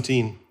 verse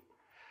 17.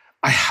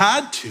 I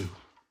had to.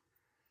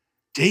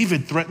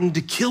 David threatened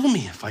to kill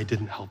me if I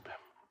didn't help him.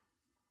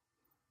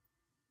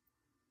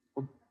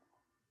 Well,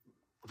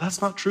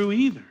 that's not true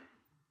either.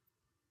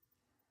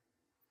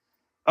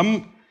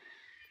 I'm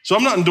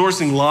not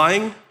endorsing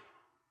lying,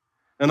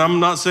 and I'm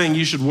not saying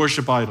you should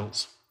worship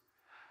idols.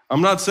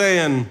 I'm not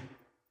saying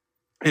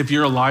if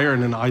you're a liar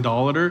and an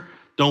idolater,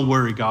 don't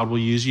worry, God will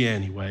use you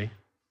anyway.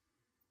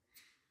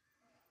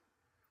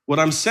 What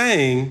I'm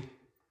saying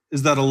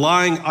is that a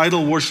lying,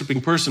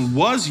 idol-worshiping person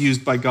was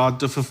used by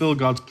God to fulfill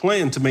God's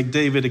plan to make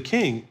David a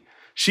king.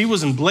 She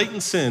was in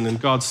blatant sin,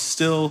 and God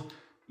still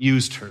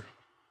used her.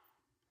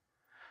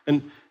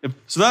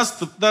 So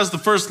that's the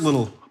first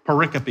little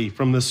pericope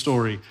from this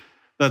story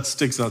that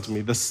sticks out to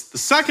me. The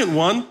second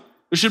one,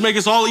 that should make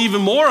us all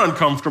even more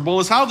uncomfortable,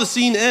 is how the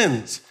scene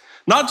ends.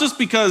 Not just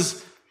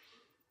because,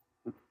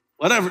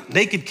 whatever,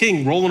 naked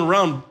king rolling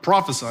around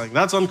prophesying,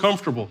 that's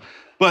uncomfortable.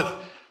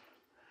 But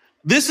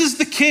this is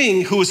the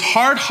king who is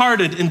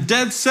hard-hearted and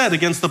dead set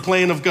against the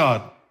plan of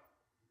God.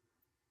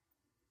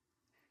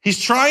 He's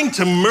trying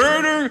to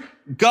murder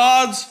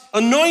God's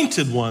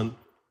anointed one.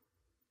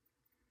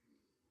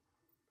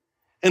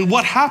 And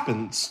what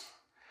happens?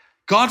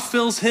 God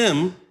fills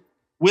him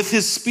with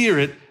his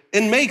Spirit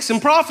and makes him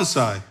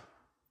prophesy.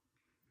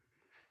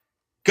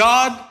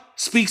 God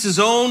speaks his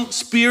own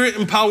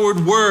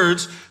Spirit-empowered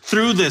words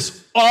through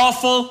this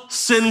awful,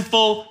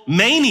 sinful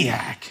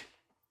maniac.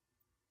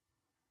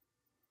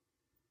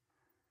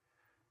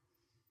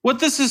 What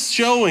this is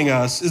showing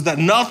us is that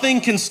nothing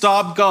can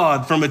stop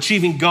God from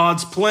achieving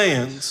God's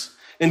plans.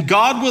 And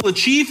God will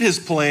achieve his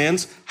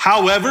plans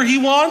however he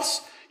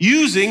wants,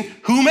 using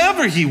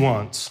whomever he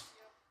wants.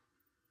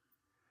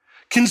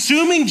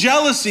 Consuming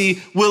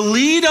jealousy will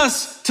lead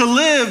us to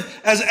live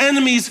as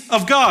enemies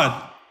of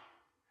God,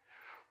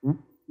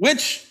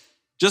 which,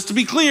 just to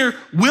be clear,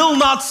 will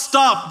not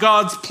stop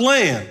God's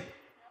plan.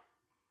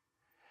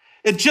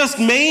 It just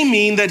may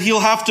mean that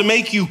he'll have to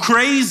make you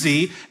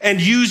crazy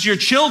and use your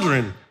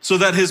children so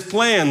that his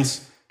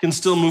plans can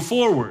still move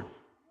forward.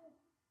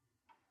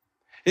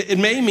 It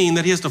may mean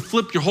that he has to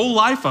flip your whole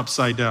life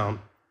upside down,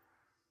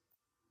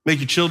 make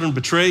your children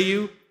betray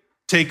you,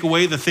 take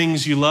away the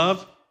things you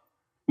love.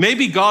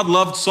 Maybe God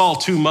loved Saul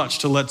too much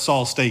to let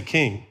Saul stay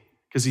king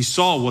because he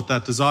saw what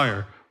that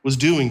desire was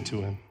doing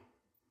to him.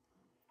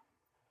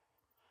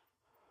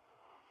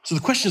 So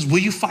the question is, will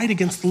you fight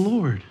against the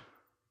Lord?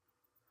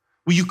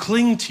 Will you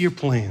cling to your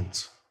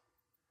plans?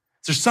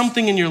 Is there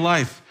something in your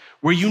life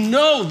where you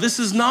know this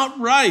is not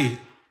right?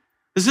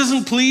 This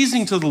isn't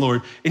pleasing to the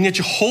Lord, and yet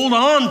you hold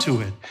on to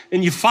it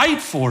and you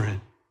fight for it?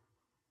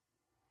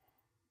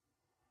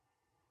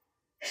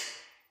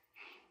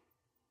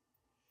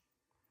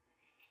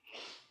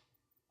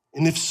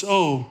 And if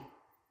so,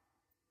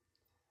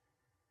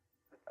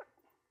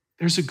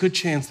 there's a good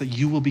chance that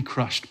you will be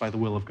crushed by the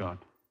will of God.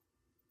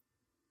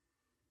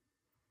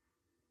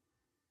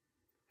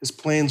 His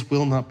plans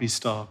will not be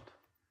stopped,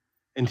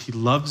 and he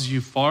loves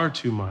you far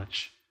too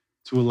much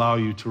to allow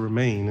you to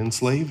remain in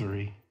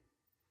slavery.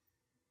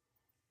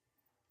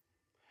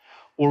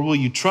 Or will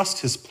you trust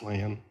his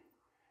plan,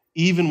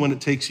 even when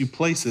it takes you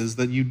places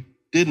that you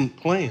didn't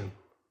plan?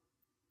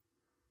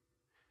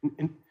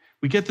 And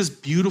we get this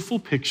beautiful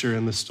picture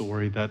in the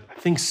story that I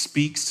think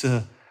speaks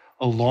to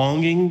a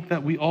longing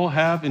that we all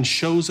have and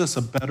shows us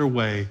a better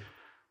way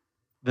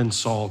than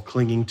Saul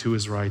clinging to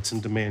his rights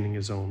and demanding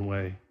his own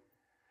way.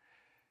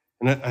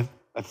 And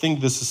I think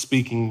this is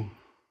speaking,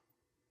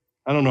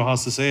 I don't know how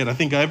else to say it. I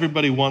think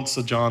everybody wants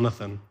a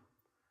Jonathan.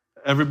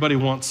 Everybody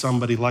wants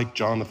somebody like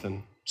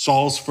Jonathan.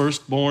 Saul's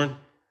firstborn,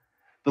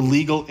 the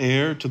legal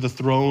heir to the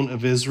throne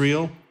of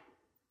Israel.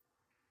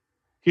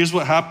 Here's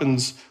what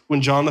happens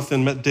when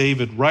Jonathan met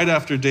David right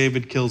after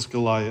David kills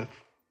Goliath.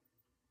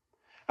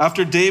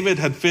 After David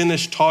had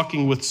finished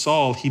talking with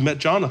Saul, he met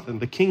Jonathan,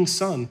 the king's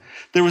son.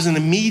 There was an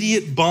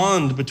immediate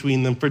bond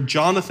between them, for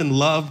Jonathan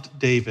loved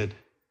David.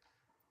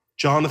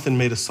 Jonathan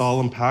made a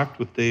solemn pact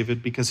with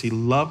David because he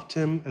loved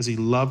him as he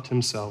loved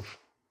himself.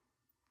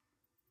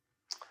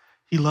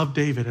 He loved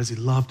David as he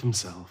loved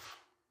himself.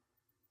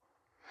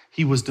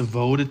 He was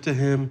devoted to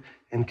him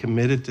and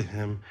committed to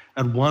him.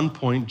 At one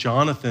point,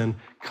 Jonathan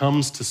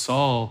comes to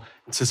Saul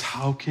and says,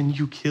 "How can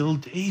you kill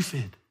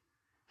David?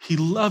 He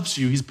loves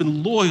you. He's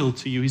been loyal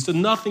to you. He's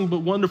done nothing but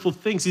wonderful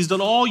things. He's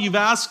done all you've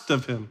asked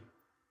of him."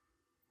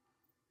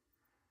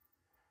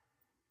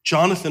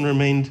 Jonathan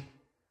remained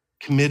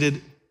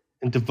committed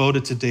and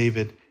devoted to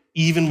David,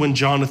 even when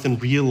Jonathan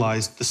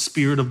realized the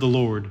Spirit of the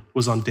Lord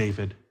was on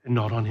David and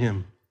not on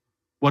him.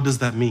 What does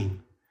that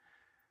mean?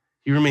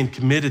 He remained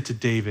committed to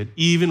David,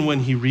 even when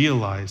he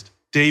realized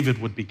David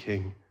would be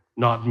king,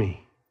 not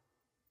me.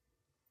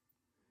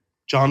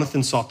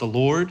 Jonathan sought the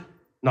Lord,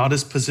 not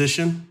his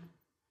position.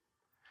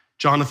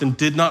 Jonathan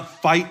did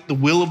not fight the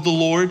will of the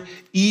Lord,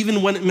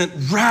 even when it meant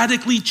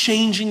radically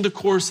changing the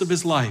course of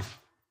his life.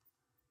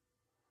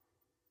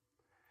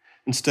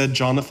 Instead,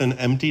 Jonathan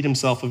emptied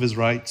himself of his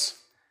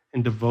rights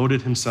and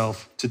devoted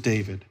himself to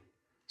David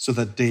so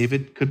that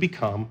David could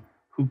become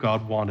who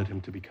God wanted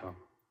him to become.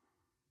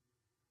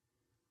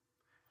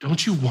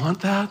 Don't you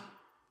want that?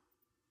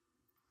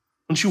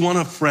 Don't you want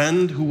a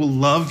friend who will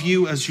love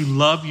you as you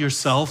love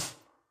yourself?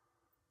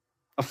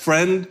 A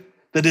friend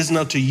that isn't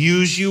out to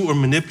use you or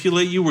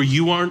manipulate you, where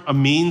you aren't a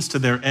means to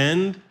their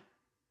end?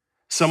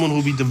 Someone who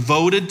will be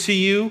devoted to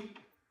you,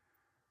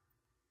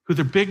 who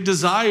their big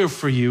desire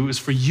for you is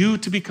for you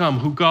to become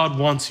who God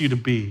wants you to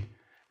be.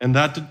 And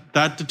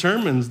that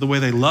determines the way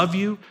they love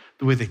you,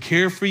 the way they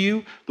care for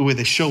you, the way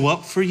they show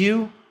up for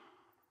you.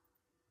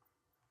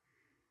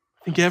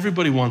 I think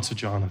everybody wants a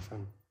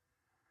Jonathan.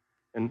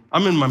 And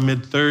I'm in my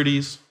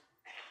mid-30s,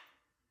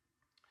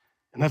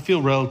 and I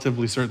feel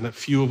relatively certain that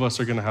few of us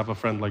are going to have a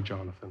friend like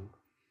Jonathan.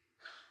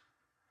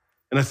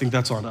 And I think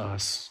that's on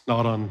us,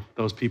 not on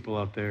those people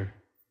out there.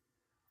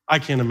 I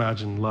can't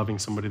imagine loving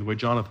somebody the way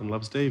Jonathan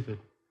loves David,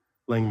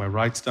 laying my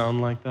rights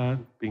down like that,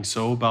 being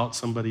so about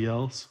somebody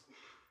else.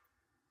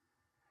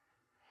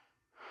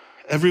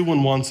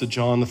 Everyone wants a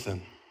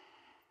Jonathan.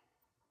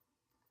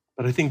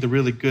 But I think the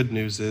really good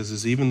news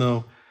is even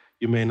though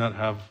you may not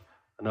have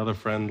another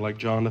friend like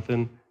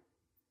Jonathan,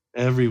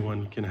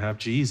 everyone can have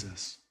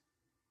Jesus.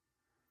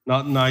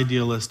 Not an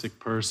idealistic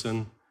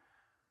person,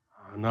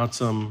 not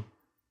some,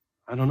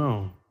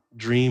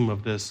 dream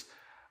of this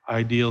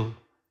ideal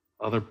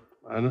other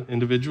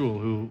individual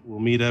who will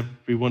meet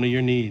every one of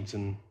your needs,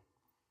 and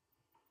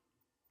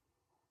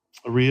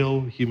a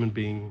real human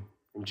being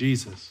in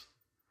Jesus.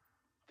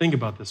 Think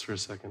about this for a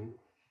second.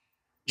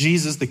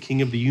 Jesus, the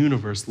King of the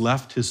universe,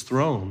 left his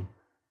throne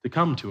to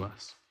come to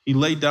us. He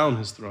laid down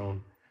his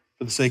throne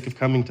for the sake of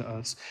coming to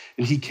us.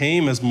 And he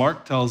came, as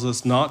Mark tells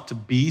us, not to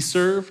be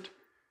served,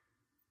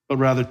 but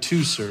rather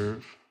to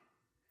serve.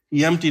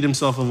 He emptied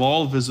himself of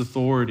all of his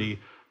authority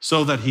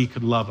so that he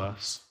could love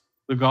us.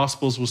 The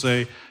Gospels will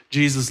say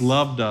Jesus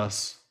loved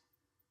us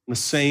in the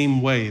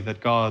same way that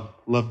God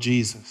loved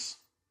Jesus.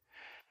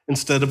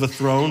 Instead of a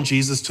throne,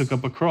 Jesus took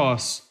up a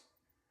cross.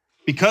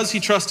 Because he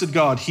trusted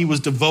God, he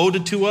was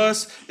devoted to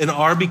us and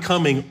are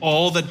becoming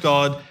all that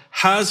God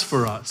has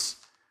for us.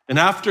 And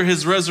after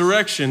his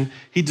resurrection,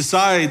 he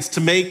decides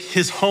to make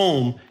his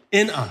home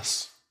in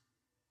us.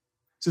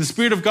 So the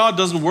Spirit of God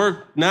doesn't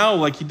work now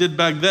like he did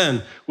back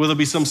then, where there'll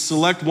be some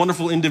select,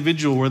 wonderful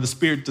individual where the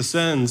Spirit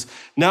descends.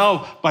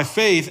 Now, by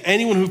faith,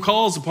 anyone who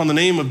calls upon the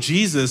name of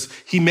Jesus,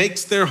 he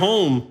makes their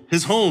home,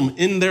 his home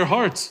in their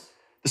hearts.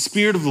 The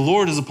Spirit of the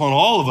Lord is upon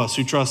all of us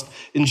who trust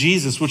in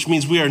Jesus, which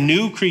means we are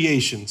new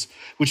creations,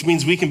 which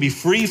means we can be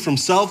free from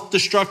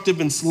self-destructive,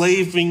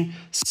 enslaving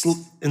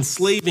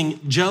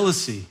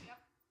jealousy.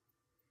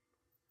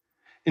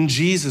 In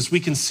Jesus, we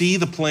can see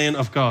the plan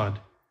of God,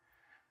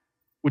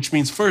 which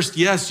means first,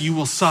 yes, you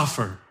will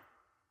suffer.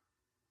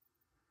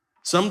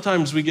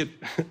 Sometimes we get,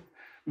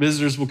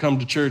 visitors will come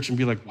to church and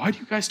be like, "Why do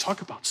you guys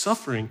talk about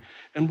suffering?"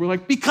 And we're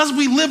like, because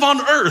we live on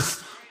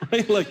earth,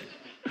 right?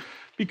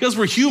 Because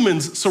we're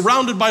humans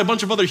surrounded by a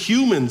bunch of other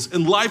humans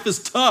and life is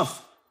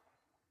tough.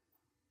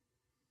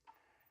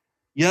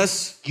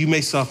 Yes, you may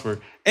suffer.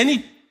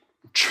 Any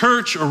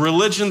church or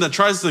religion that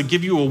tries to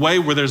give you a way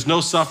where there's no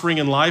suffering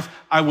in life,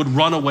 I would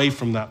run away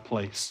from that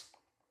place.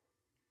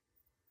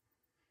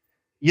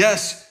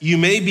 Yes, you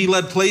may be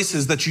led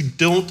places that you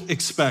don't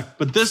expect,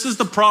 but this is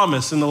the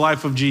promise in the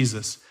life of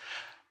Jesus.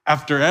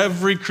 After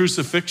every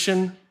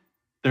crucifixion,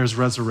 there's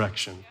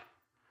resurrection.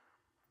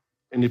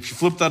 And if you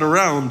flip that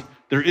around,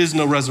 there is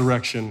no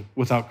resurrection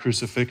without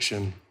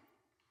crucifixion.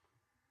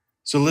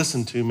 So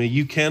listen to me,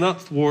 you cannot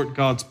thwart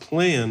God's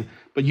plan,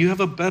 but you have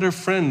a better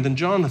friend than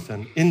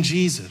Jonathan in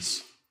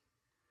Jesus.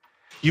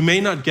 You may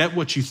not get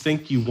what you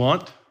think you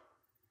want,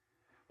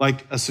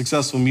 like a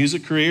successful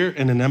music career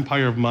and an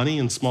empire of money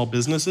and small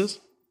businesses.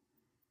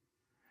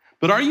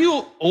 But are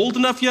you old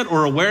enough yet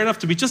or aware enough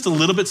to be just a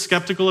little bit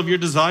skeptical of your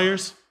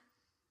desires?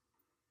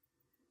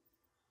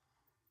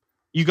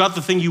 You got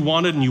the thing you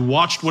wanted and you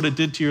watched what it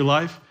did to your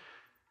life?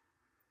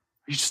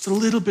 Are you just a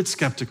little bit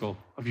skeptical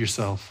of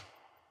yourself?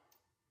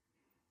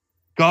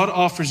 God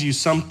offers you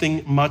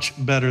something much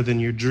better than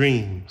your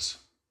dreams.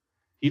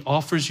 He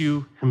offers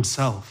you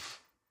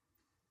himself.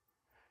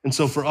 And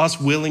so for us,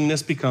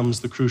 willingness becomes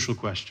the crucial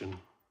question.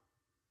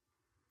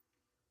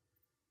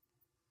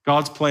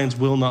 God's plans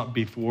will not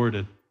be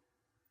thwarted.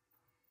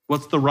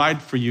 What's the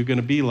ride for you going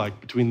to be like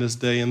between this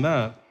day and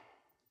that?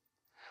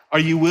 Are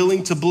you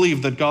willing to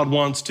believe that God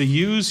wants to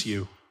use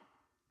you?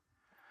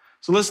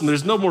 So listen,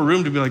 there's no more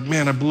room to be like,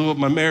 man, I blew up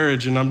my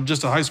marriage and I'm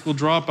just a high school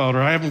dropout,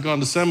 or I haven't gone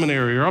to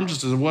seminary, or I'm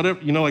just a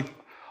whatever. Like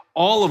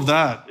all of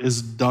that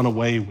is done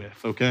away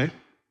with, okay?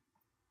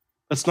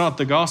 That's not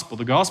the gospel.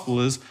 The gospel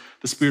is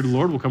the Spirit of the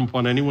Lord will come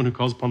upon anyone who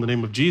calls upon the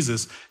name of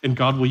Jesus, and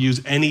God will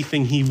use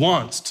anything he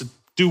wants to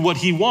do what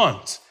he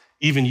wants.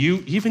 Even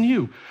you, even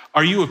you.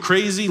 Are you a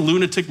crazy,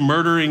 lunatic,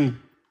 murdering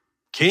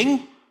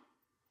king?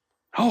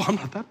 Oh, I'm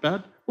not that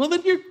bad. Well,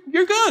 then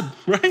you're good,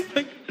 right?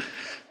 Like,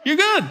 you're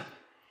good.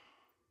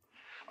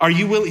 Are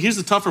you willing? Here's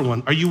the tougher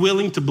one. Are you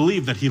willing to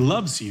believe that he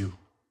loves you?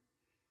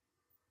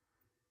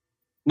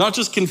 Not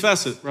just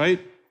confess it,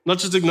 right? Not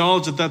just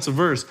acknowledge that that's a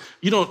verse.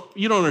 You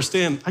don't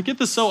understand. I get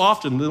this so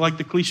often. Like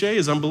the cliche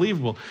is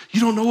unbelievable.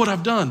 You don't know what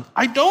I've done.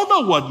 I don't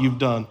know what you've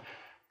done,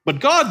 but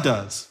God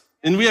does.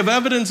 And we have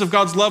evidence of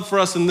God's love for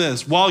us in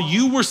this. While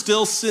you were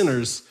still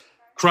sinners,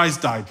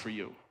 Christ died for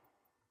you.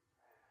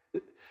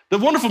 The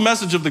wonderful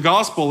message of the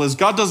gospel is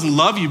God doesn't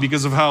love you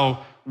because of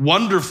how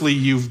wonderfully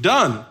you've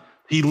done.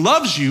 He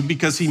loves you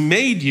because he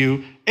made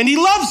you and he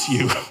loves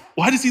you.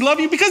 Why does he love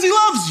you? Because he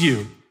loves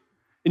you.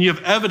 And you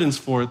have evidence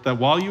for it that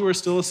while you were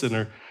still a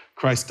sinner,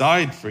 Christ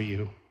died for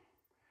you.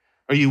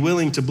 Are you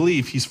willing to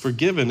believe he's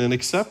forgiven and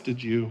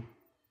accepted you?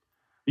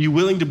 Are you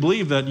willing to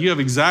believe that you have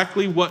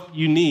exactly what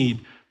you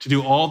need to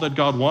do all that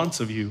God wants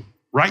of you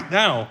right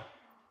now?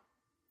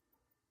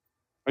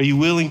 Are you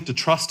willing to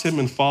trust him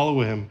and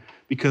follow him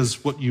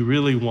because what you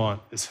really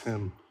want is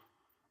him?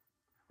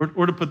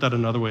 Or to put that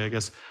another way, I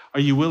guess, are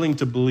you willing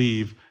to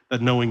believe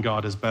that knowing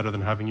God is better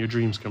than having your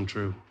dreams come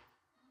true?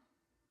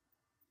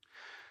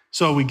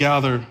 So we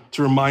gather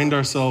to remind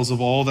ourselves of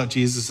all that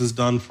Jesus has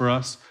done for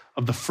us,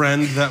 of the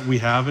friend that we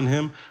have in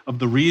him, of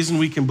the reason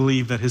we can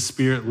believe that his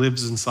Spirit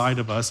lives inside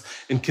of us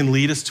and can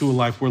lead us to a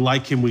life where,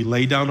 like him, we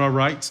lay down our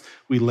rights,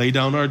 we lay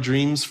down our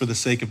dreams for the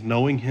sake of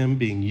knowing him,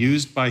 being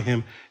used by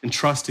him, and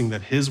trusting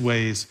that his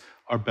ways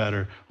are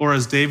better. Or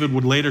as David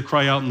would later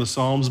cry out in the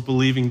Psalms,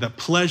 believing that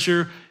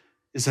pleasure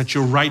is at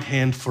your right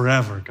hand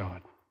forever,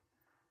 God.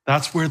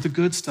 That's where the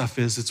good stuff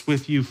is. It's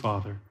with you,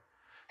 Father.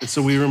 And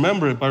so we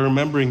remember it by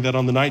remembering that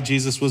on the night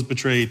Jesus was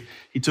betrayed,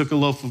 he took a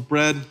loaf of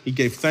bread, he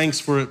gave thanks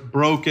for it,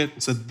 broke it,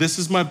 and said, this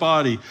is my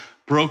body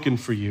broken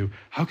for you.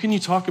 How can you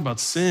talk about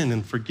sin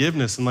and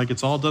forgiveness and like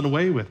it's all done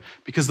away with?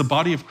 Because the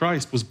body of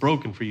Christ was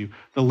broken for you.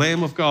 The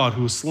Lamb of God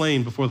who was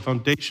slain before the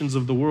foundations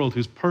of the world,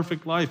 whose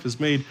perfect life is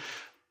made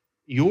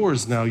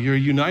yours now. You're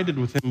united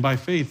with him by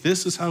faith.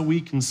 This is how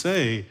we can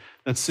say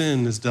that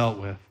sin is dealt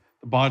with.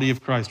 The body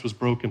of Christ was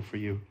broken for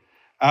you.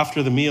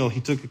 After the meal, he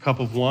took a cup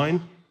of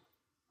wine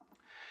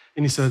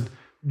and he said,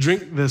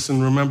 drink this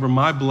and remember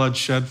my blood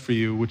shed for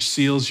you, which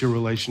seals your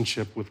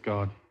relationship with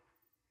God.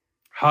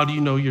 How do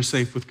you know you're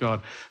safe with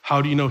God?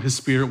 How do you know his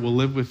Spirit will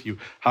live with you?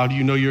 How do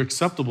you know you're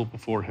acceptable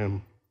before him?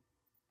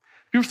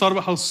 Have you ever thought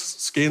about how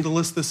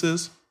scandalous this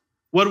is?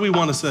 What do we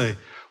want to say?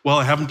 Well,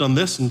 I haven't done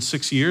this in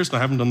 6 years, and I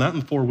haven't done that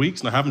in 4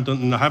 weeks, and I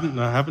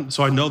haven't,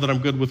 so I know that I'm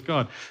good with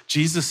God.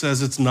 Jesus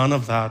says it's none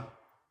of that.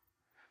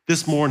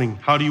 This morning,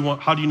 how do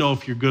you know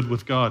if you're good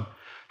with God?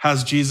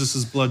 Has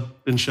Jesus'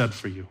 blood been shed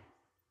for you?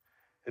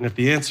 And if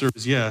the answer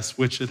is yes,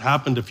 which it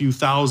happened a few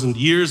thousand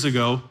years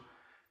ago,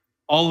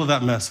 all of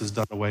that mess is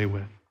done away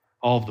with.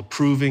 All of the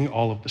proving,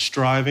 all of the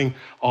striving,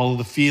 all of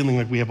the feeling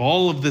like we have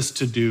all of this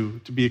to do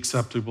to be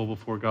acceptable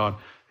before God,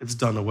 it's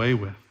done away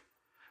with.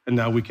 And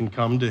now we can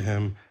come to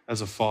him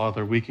as a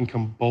father. We can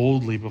come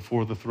boldly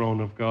before the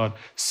throne of God,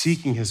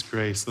 seeking his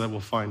grace so that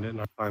we'll find it in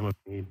our time of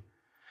need.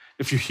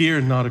 If you're here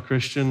and not a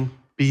Christian,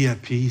 be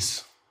at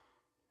peace.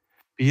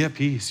 Be at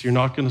peace. You're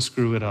not going to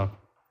screw it up.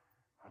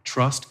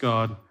 Trust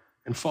God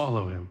and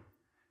follow him.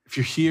 If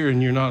you're here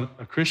and you're not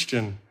a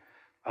Christian,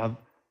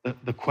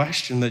 the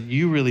question that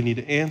you really need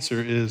to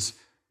answer is,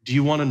 do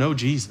you want to know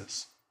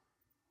Jesus?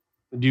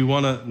 Do you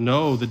want to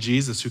know the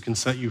Jesus who can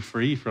set you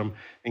free from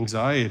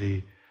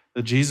anxiety?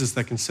 The Jesus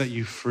that can set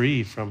you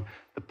free from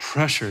the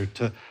pressure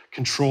to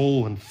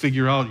control and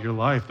figure out your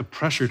life, the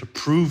pressure to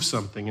prove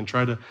something and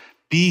try to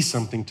be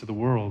something to the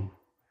world.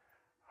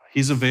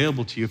 He's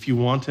available to you. If you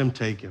want him,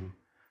 take him.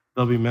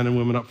 There'll be men and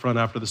women up front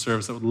after the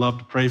service that would love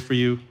to pray for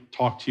you,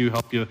 talk to you,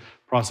 help you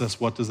process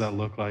what does that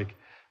look like.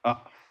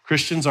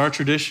 Christians, our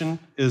tradition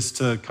is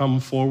to come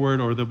forward,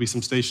 or there'll be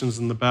some stations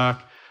in the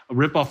back,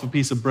 rip off a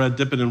piece of bread,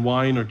 dip it in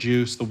wine or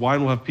juice. The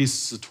wine will have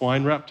pieces of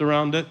twine wrapped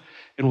around it,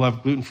 and will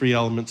have gluten-free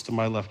elements to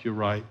my left, your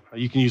right.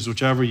 You can use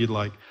whichever you'd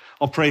like.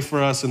 I'll pray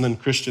for us, and then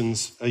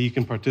Christians, you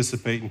can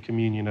participate in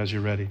communion as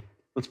you're ready.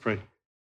 Let's pray.